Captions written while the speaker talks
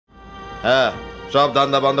হ্যাঁ, সব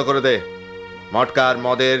ধান্দা বন্ধ করে দে। মটকার,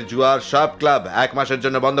 মদের, জুয়ার সব ক্লাব 1 মাসের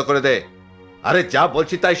জন্য বন্ধ করে দে। আরে যা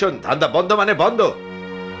বলছি তাই শোন, ধান্দা বন্ধ মানে বন্ধ।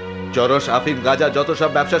 চরস, আফিম, গাঁজা যত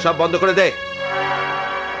সব ব্যবসা সব বন্ধ করে দে।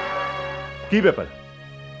 কি ব্যাপার,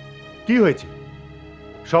 কি হয়েছে?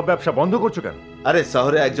 সব ব্যবসা বন্ধ করছো কেন? আরে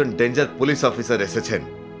শহরে একজন ডেঞ্জার পুলিশ অফিসার এসেছেন,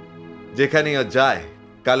 যেখানেই ও যায়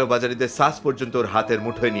কালোবাজারিদের শ্বাস পর্যন্ত ওর হাতের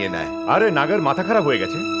মুঠোয় নিয়ে নেয়। আরে নাগার মাথা খারাপ হয়ে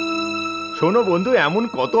গেছে। শোনো বন্ধু, এমন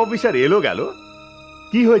কত অফিসার এলো গেল,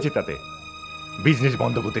 কি হয়েছে তাতে? বিজনেস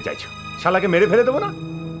বন্ধ করতে চাইছো, শালাকে মেরে ফেলে দেবো না?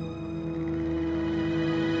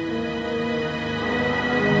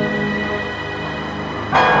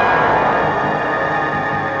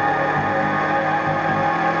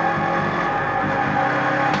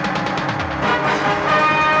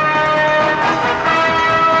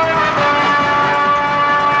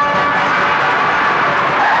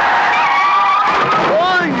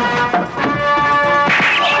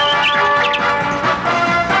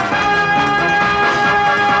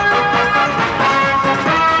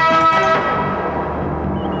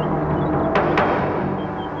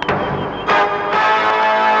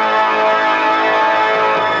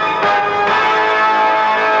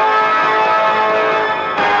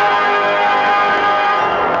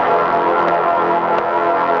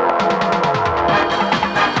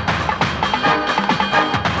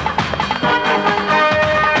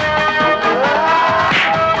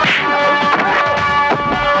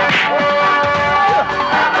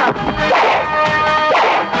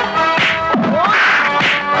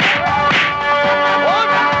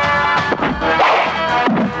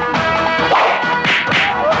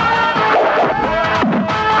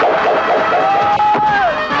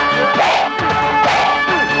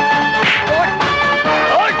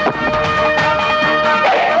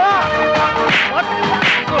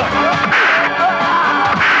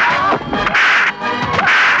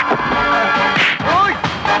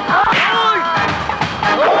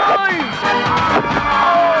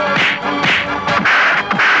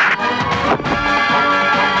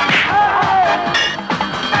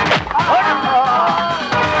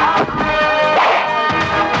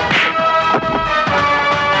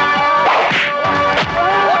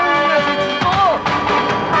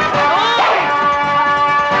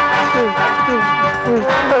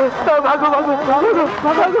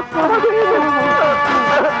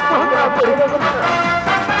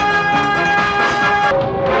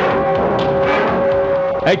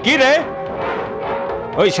 কি রে,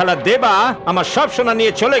 ওই শালা দেবা আমার সব সোনা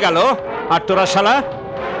নিয়ে চলে গেল, আর তোরা শালা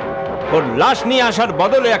ওর লাশ নিয়ে আসার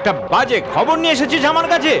বদলে একটা বাজে খবর নিয়ে এসেছিস আমার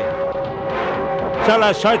কাছে। শালা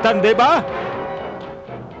শয়তান দেবা,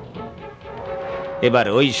 এবার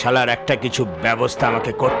ওই শালার একটা কিছু ব্যবস্থা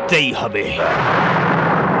আমাকে করতেই হবে।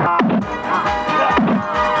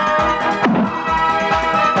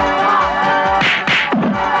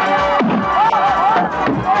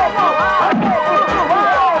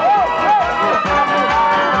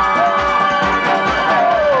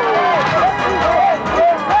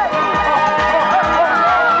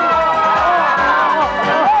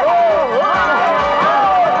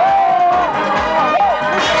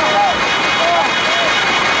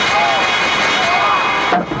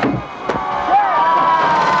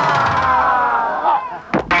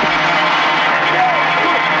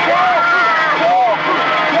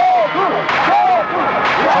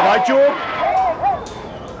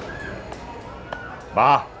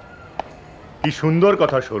 বাহ, কি সুন্দর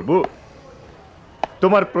কথা সরবু।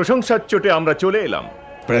 তোমার প্রশংসার চোটে আমরা চলে এলাম।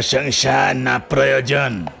 প্রশংসা না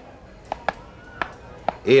প্রয়োজন?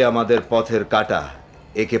 এ আমাদের পথের কাটা,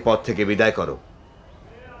 একে পথ থেকে বিদায় করো।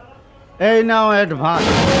 এই নাও অ্যাডভান্স,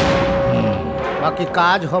 বাকি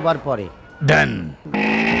কাজ হবার পরে। ডান।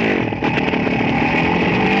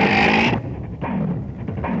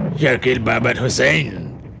 শাকিল বাবার হুসেন,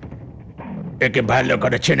 একে ভালো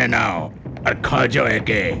করে চিনে নাও আর খোঁজো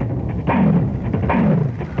একে।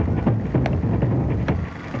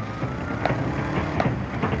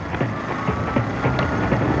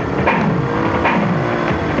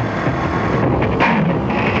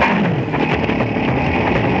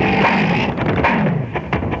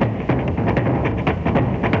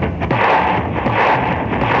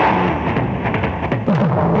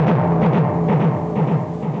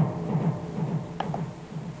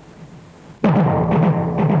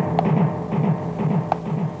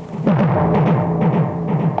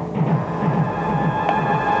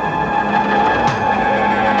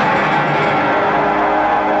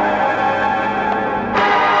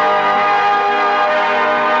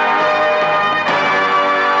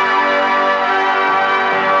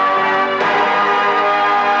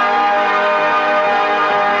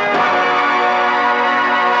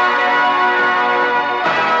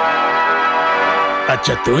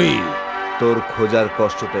 আচ্ছা তুই তোর খোঁজার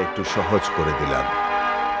কষ্টটা একটু সহজ করে দিলাম,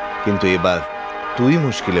 কিন্তু এবার তুই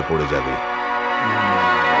মুশকিলে পড়ে যাবি।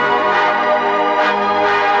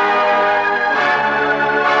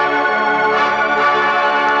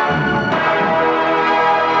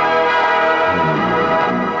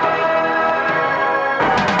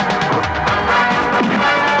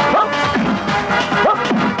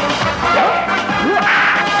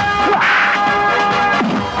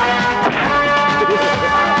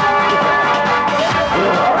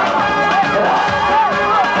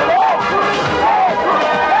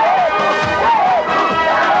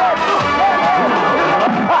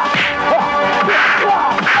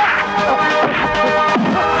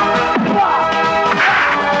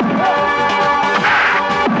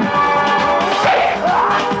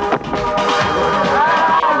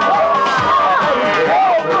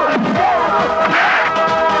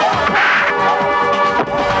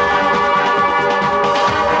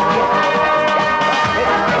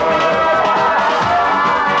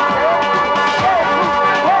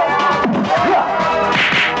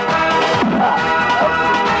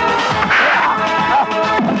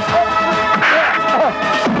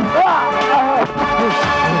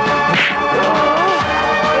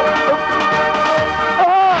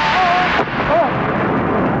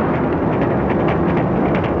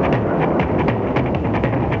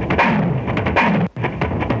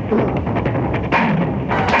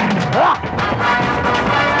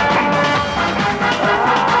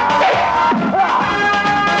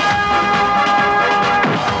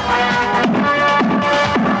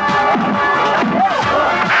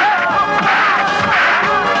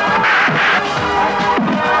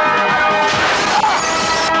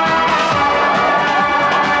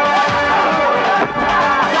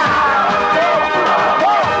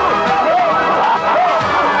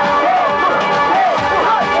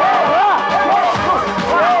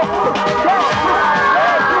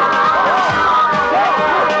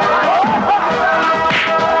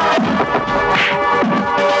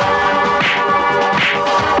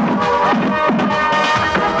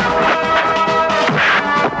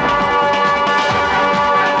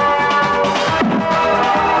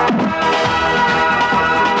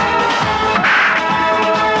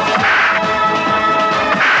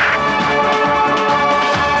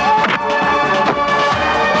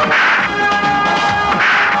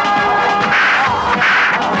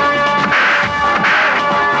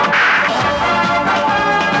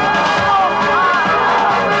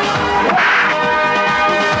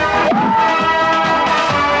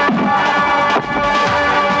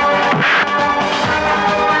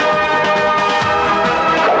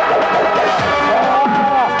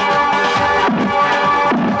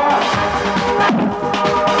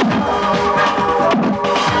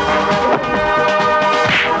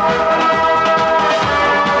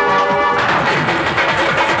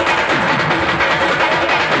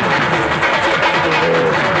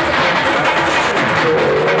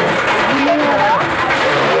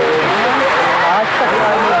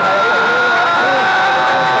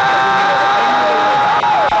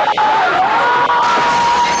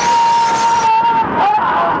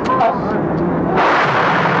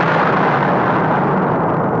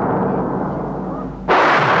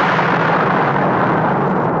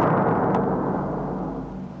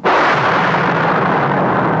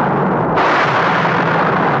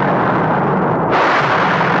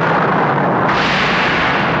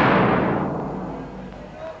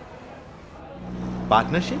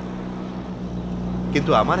 পার্টনারশিপ,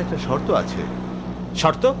 কিন্তু আমার একটা শর্ত আছে।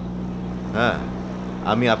 শর্ত? হ্যাঁ,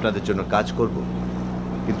 আমি আপনাদের জন্য কাজ করব,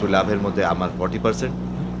 কিন্তু লাভের মধ্যে আমার 40%,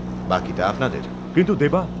 বাকিটা আপনাদের। কিন্তু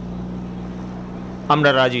দেবা, আমরা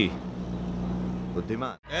রাজি।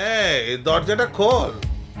 বুদ্ধিমান, এই দরজাটা খোল।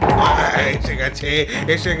 এসে গেছে,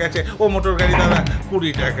 এসে গেছে। ও মোটর গাড়ি দাদা,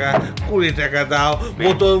 20 টাকা, 20 টাকা দাও।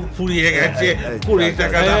 বোতল ফুরিয়ে গেছে, 20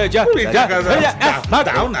 টাকা দাও, 20 টাকা দাও।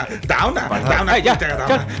 দাও না, দাও না, দাও না, 20 টাকা দাও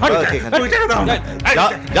না, 20 টাকা দাও না।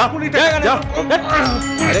 20 টাকা দাও।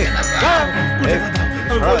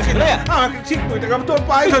 আমাকে ঠিক 20 টাকা, আমি তোর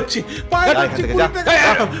পায়ে ধরছি, পায়ে ধরছি। 20 টাকা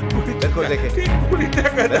দাও, 20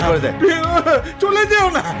 টাকা দাও। চলে যেও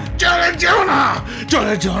না, চলে যেও না,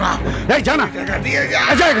 চলে যেও না। এই জানা টাকা দিয়ে যা।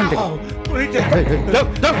 এখান থেকে।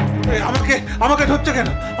 আমাকে ধরছো কেন?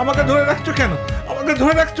 আমাকে ধরে রাখছো কেন? আমাকে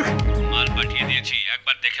ধরে রাখছো কেন? মাল পাঠিয়ে দিয়েছি,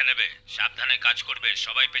 একবার দেখে নেবে। সাবধানে কাজ করবে,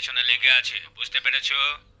 সবাই পেছনে লেগে আছে, বুঝতে পেরেছো?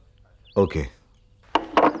 ওকে।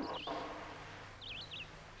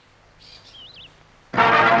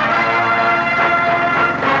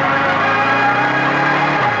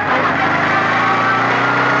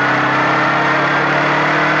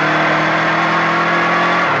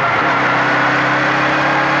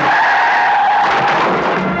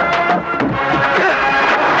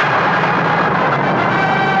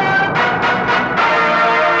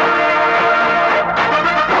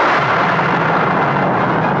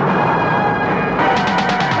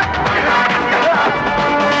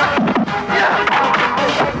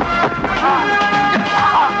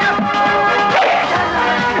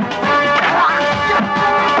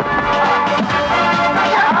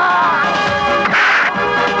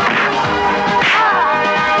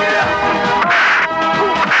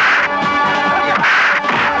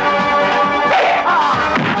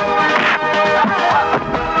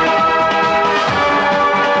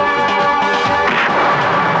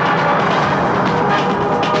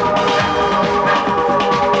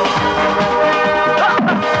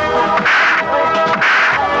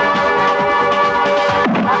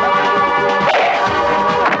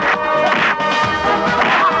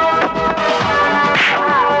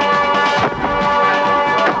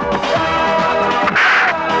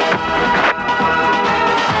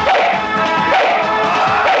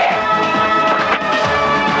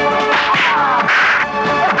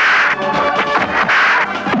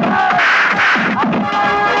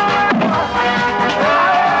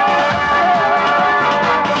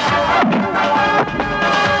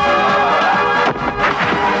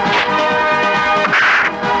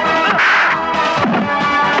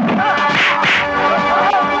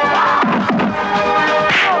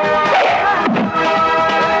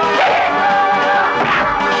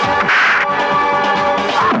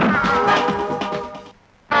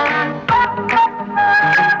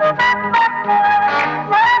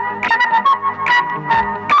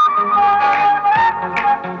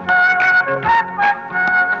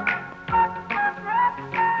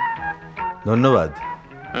 ধন্যবাদ।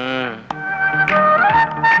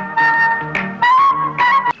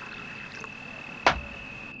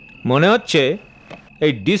 মনে হচ্ছে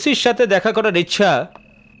এই ডিসির সাথে দেখা করার ইচ্ছা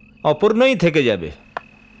অপূর্ণই থেকে যাবে।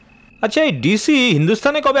 আচ্ছা, এই ডিসি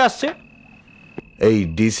হিন্দুস্তানে কবে আসছে? এই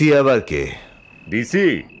ডিসি আবার কে? ডিসি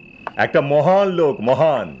একটা মহান লোক,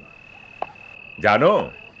 মহান। জানো,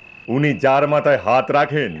 উনি যার মাথায় হাত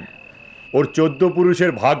রাখেন ওর 14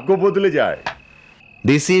 পুরুষের ভাগ্য বদলে যায়।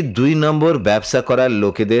 ডিসি 2 নম্বর ব্যবসা করার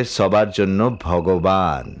লোকেদের সবার জন্য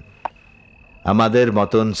ভগবান। আমাদের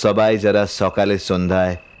মতন সবাই যারা সকালে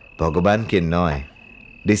সন্ধ্যায় ভগবানকে নয়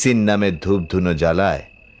ডিসির নামে ধূপ ধুনো জ্বালায়,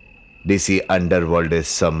 ডিসি আন্ডারওয়ার্ল্ডের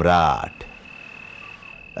সম্রাট।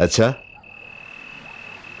 আচ্ছা,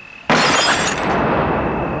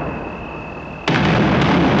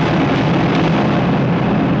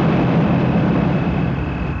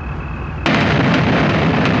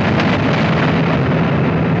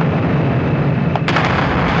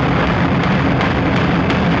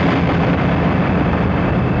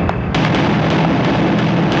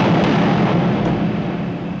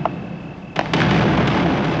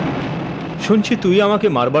 শুনছি তুই আমাকে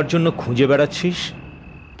মারবার জন্য খুঁজে বেড়াচ্ছিস,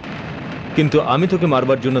 কিন্তু আমি তোকে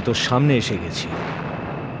মারবার জন্য তোর সামনে এসে গেছি।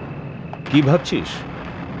 কি ভাবছিস?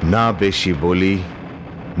 না বেশি বলি,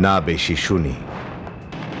 না বেশি শুনি।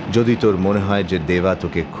 যদি তোর মনে হয় যে দেবা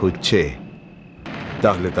তোকে খুঁজছে,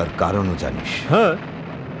 তাহলে তার কারণও জানিস। হ্যাঁ,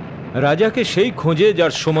 রাজাকে সেই খোঁজে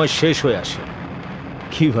যার সময় শেষ হয়ে আসে।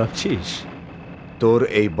 কি ভাবছিস? তোর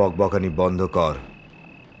এই বকবকানি বন্ধ কর।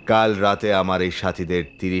 কাল রাতে আমার এই সাথীদের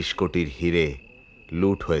 30 কোটির হিরে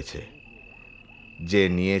লুট হয়েছে। যে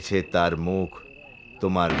নিয়েছে তার মুখ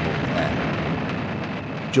তোমার মুখ এক।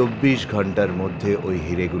 24 ঘন্টার মধ্যে ওই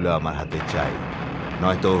হিরেগুলো আমার হাতে চাই,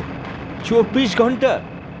 নয়তো। 24 ঘন্টা?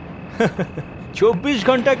 24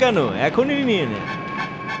 ঘন্টা কেন, এখনই নিয়ে নে।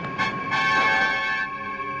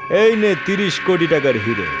 এই নে 30 কোটি টাকার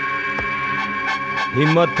হিরে।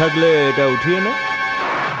 হিম্মত থাকলে এটা উঠিয়ে নে।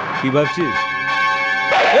 কি ভাবছিস?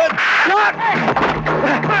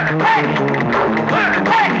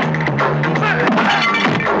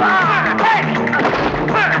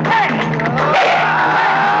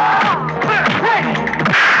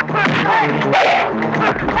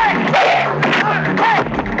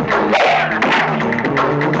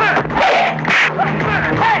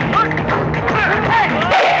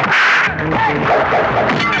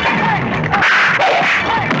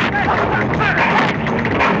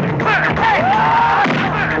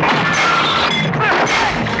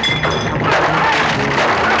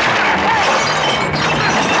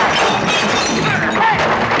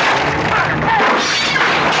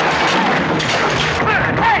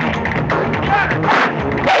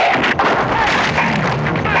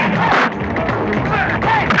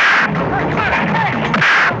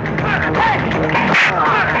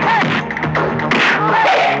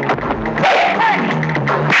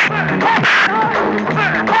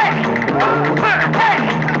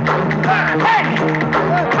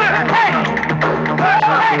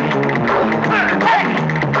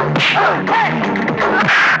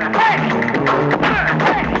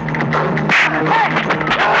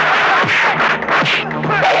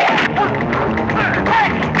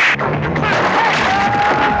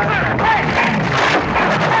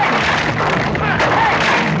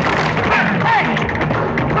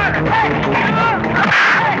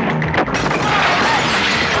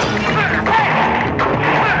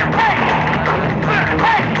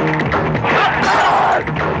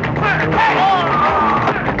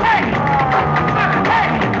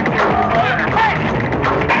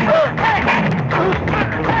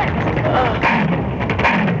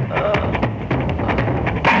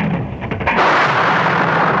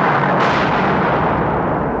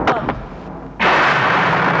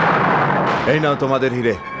 এই নাও তোমাদের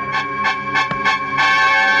হিরে।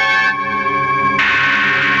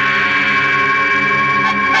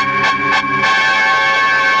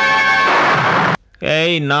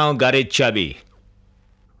 এই নাও গাড়ির চাবি।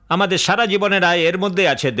 আমাদের সারা জীবনের আয় এর মধ্যে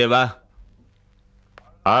আছে দেবা।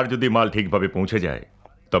 আর যদি মাল ঠিকভাবে পৌঁছে যায়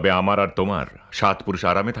তবে আমার আর তোমার 7 পুরুষ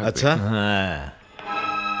আরামে থাকবে। আচ্ছা, হ্যাঁ,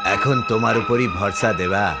 এখন তোমার উপরই ভরসা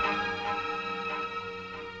দেবা।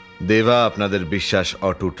 দেবা আপনাদের বিশ্বাস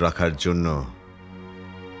অটুট রাখার জন্য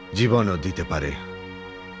জীবনও দিতে পারে।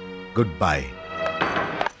 Good bye.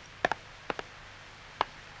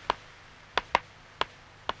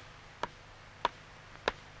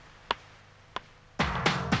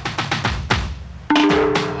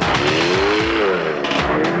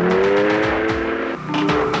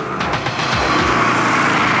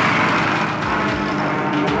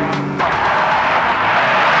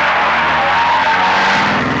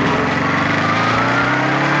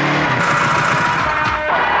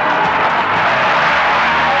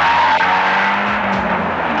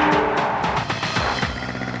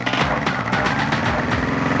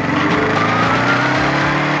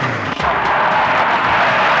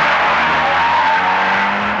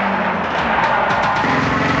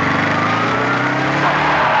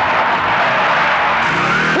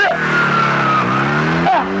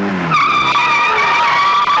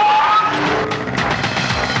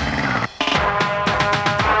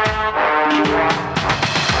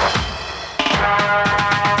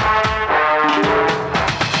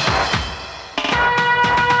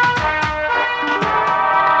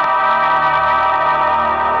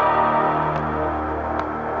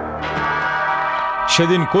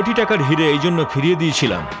 সেদিন কোটি টাকার হিরে এই জন্য ফিরিয়ে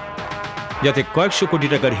দিয়েছিলাম যাতে কয়েকশো কোটি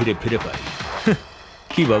টাকার হিরে ফিরে পাই।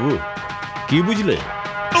 কি বাবু, কি বুঝলে?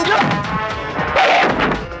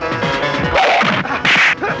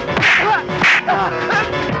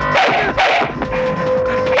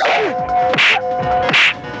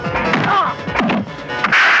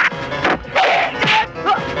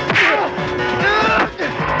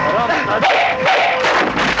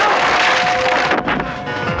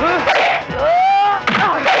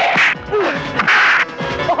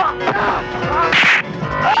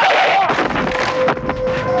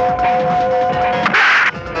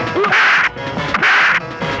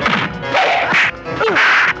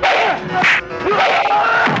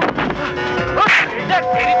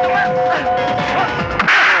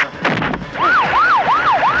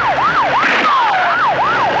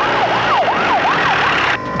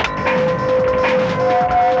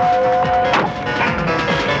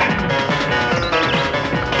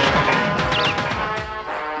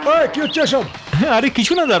 আরে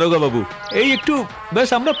কিছু না দারোগা বাবু, এই একটু ব্যাস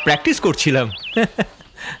আমরা প্র্যাকটিস করছিলাম।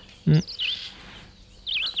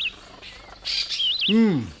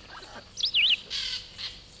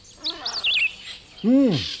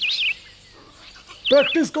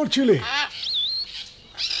 প্র্যাকটিস করছিলি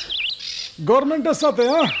গভর্নমেন্টের সাথে?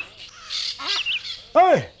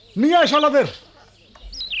 হ্যাঁ, নিয়ে আয় শালাদের।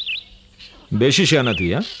 বেশি শেয়ানা তুই,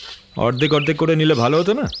 অর্ধেক অর্ধেক করে নিলে ভালো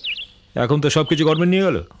হতো না? এখন তো সবকিছু গভর্নমেন্ট নিয়ে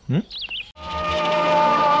গেল।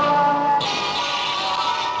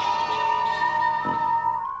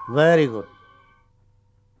 Very good.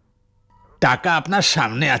 টাকা আপনার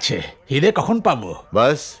সামনে আছে, হিরে কখন পাবো?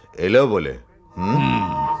 বাস এলো বলে।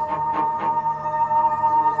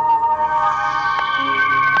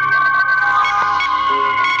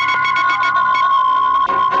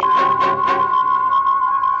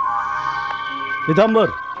 পীতাম্বর,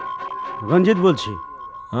 রঞ্জিত বলছি।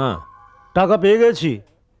 হ্যাঁ, টাকা পেয়ে গেছি।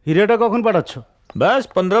 হিরেটা কখন পাঠাচ্ছ? ব্যাস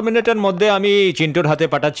 15 মিনিটের মধ্যে আমি চিন্টুর হাতে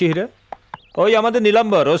পাঠাচ্ছি হিরে। ওই আমাদের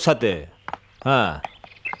নীলাম্বর, ওর সাথে। হ্যাঁ,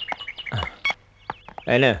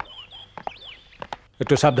 এনে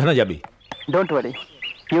একটু সাবধানে যাবি। Don't worry,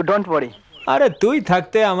 you don't worry. আরে তুই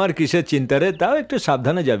থাকতে আমার কিসের চিন্তা রে, তাও একটু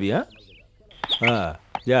সাবধানে যাবি। হ্যাঁ,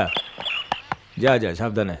 যা যা যা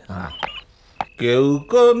সাবধানে। হ্যাঁ, কেউ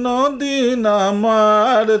কোনো দিন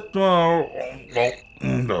আমার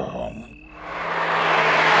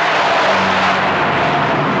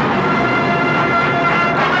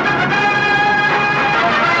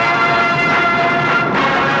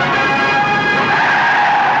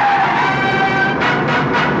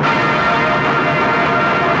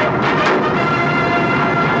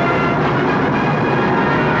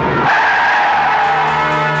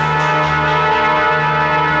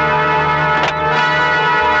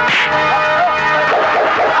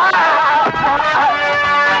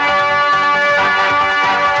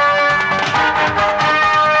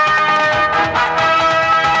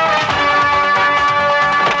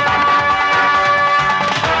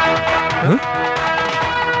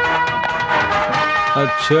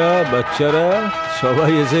আচ্ছা বাচ্চারা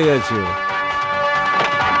সবাই এসে গেছে।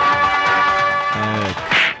 1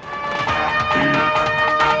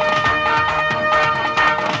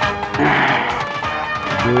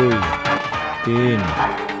 2 3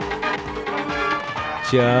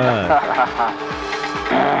 4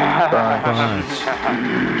 5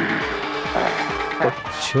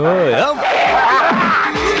 6।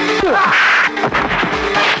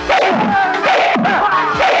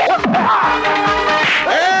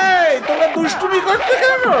 তোমরা দুষ্টুমি করছো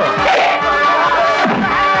কেন?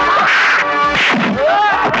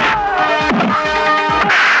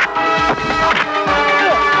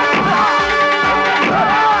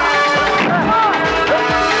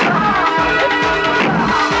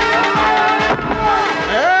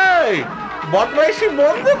 বদমাইশি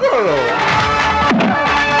বন্ধ করো।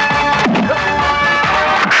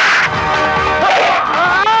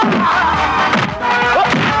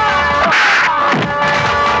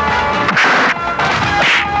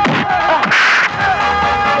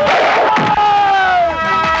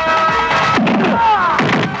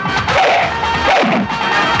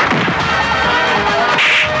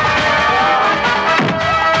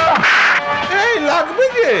 এই লাগবে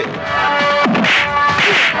যে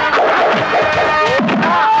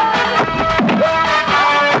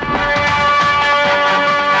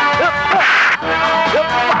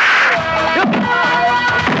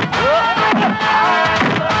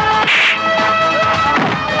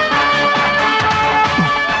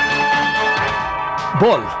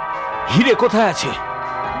বল হিরে কোথায় আছে?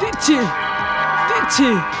 দিচ্ছি দিচ্ছি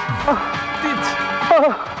দিচ্ছি।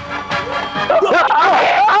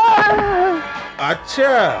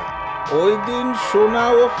 আচ্ছা, ওই দিন সোনা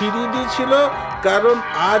ও ফিরিয়ে দিয়েছিল কারণ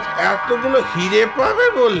আজ এতগুলো হিরে পাবে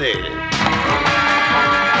বলে।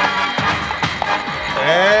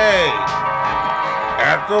 এই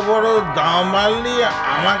এত বড় দামাল নিয়ে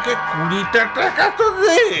আমাকে 20টা টাকা তো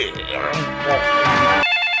দে।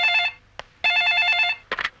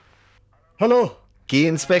 হ্যালো, কি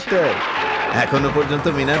ইন্সপেক্টর, এখনো পর্যন্ত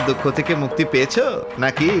মিনার দুঃখ থেকে মুক্তি পেয়েছো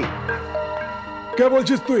নাকি? কে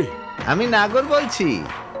বলছিস তুই? আমি নাগর বলছি।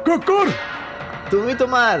 কুকুর! তুমি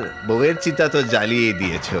তোমার বউয়ের চিতা তো জ্বালিয়ে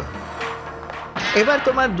দিয়েছো, এবার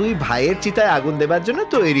তোমার 2 ভাইয়ের চিতায় আগুন দেবার জন্য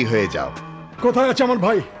তৈরি হয়ে যাও। কোথায় আছে আমার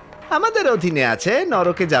ভাই? আমাদের অধীনে আছে,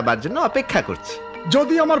 নরকে যাবার জন্য অপেক্ষা করছে।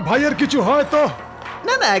 যদি আমার ভাইয়ের কিছু হয় তো?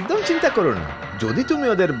 না না, একদম চিন্তা করো না। যদি তুমি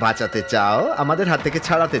ওদের বাঁচাতে চাও, আমাদের হাত থেকে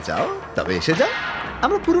ছাড়াতে চাও, তবে এসে যাও।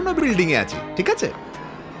 আমরা পুরনো বিল্ডিং এ আছি, ঠিক আছে?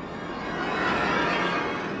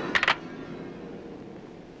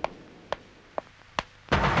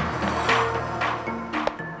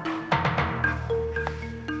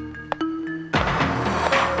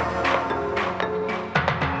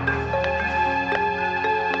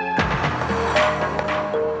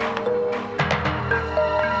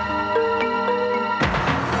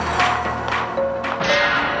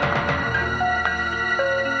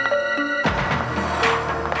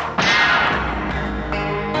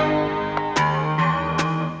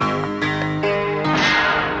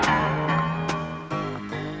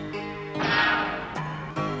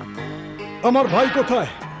 আমার ভাই কোথায়?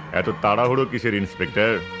 এত তাড়াহুড়ো কিসের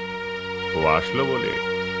ইন্সপেক্টর? ও আসলো বলে।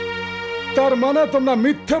 তার মানে তোমরা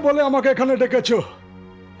মিথ্যে বলে আমাকে এখানে ডেকেছো?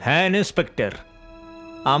 হ্যাঁ ইন্সপেক্টর,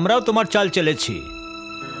 আমরাও তোমার চাল চলেছি।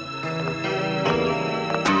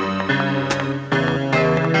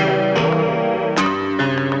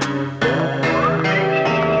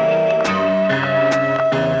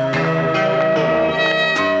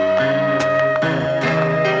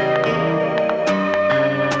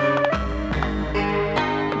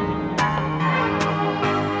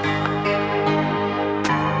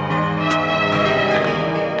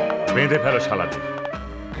 বেঁধে ফেলো শালাদের।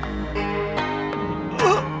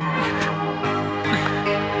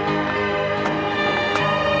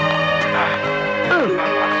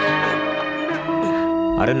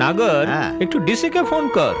 আরে নাগর, একটু ডিসি কে ফোন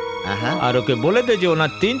কর আর ওকে বলে দে যে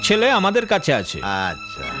ওনার 3 ছেলে আমাদের কাছে আছে।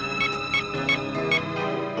 আচ্ছা,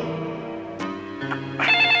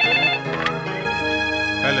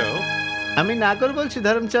 হ্যালো, আমি নাগর বলছি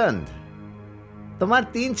ধর্মচন্দ। তোমার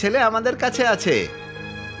 3 ছেলে আমাদের কাছে আছে।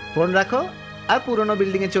 ফোন রাখো আর পুরনো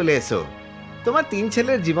বিল্ডিং এ চলে এসো। তোমার 3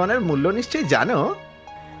 ছেলের জীবনের মূল্য নিশ্চয়ই জানো।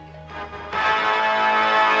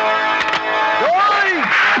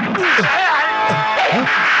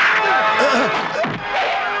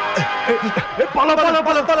 পালা পালা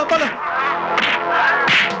পালা পালা পালা!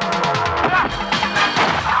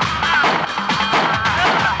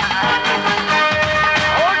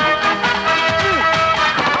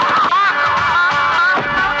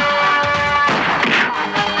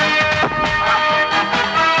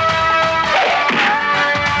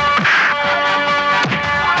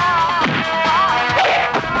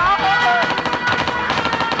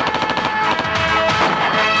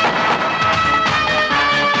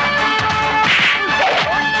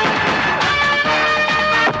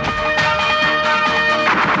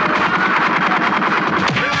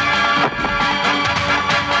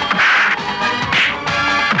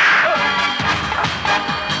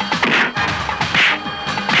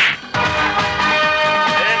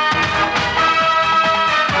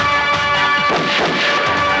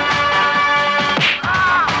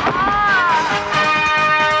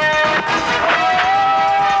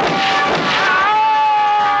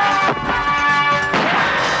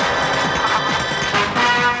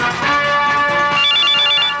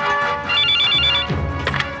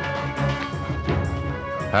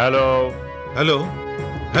 হ্যালো হ্যালো,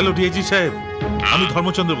 হ্যালো ডিআইজি সাহেব, আমি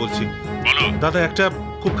ধর্মচন্দ্র বলছি। দাদা, একটা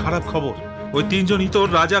খুব খারাপ খবর। ওই 3 জন ইতর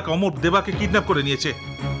রাজা কমর দেবাকে কিডন্যাপ করে নিয়েছে।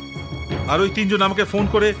 আর ওই 3 জন আমাকে ফোন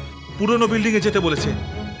করে পুরনো বিল্ডিং এ যেতে বলেছে।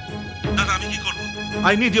 দাদা, আমি কি করব?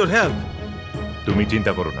 I need your help. তুমি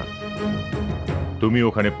চিন্তা করো না, তুমি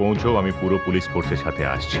ওখানে পৌঁছো, আমি পুরো পুলিশ ফোর্সের সাথে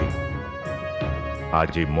আসছি।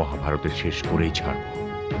 আজ এই মহাভারতের শেষ করেই ছাড়বো।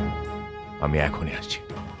 আমি এখনই আসছি।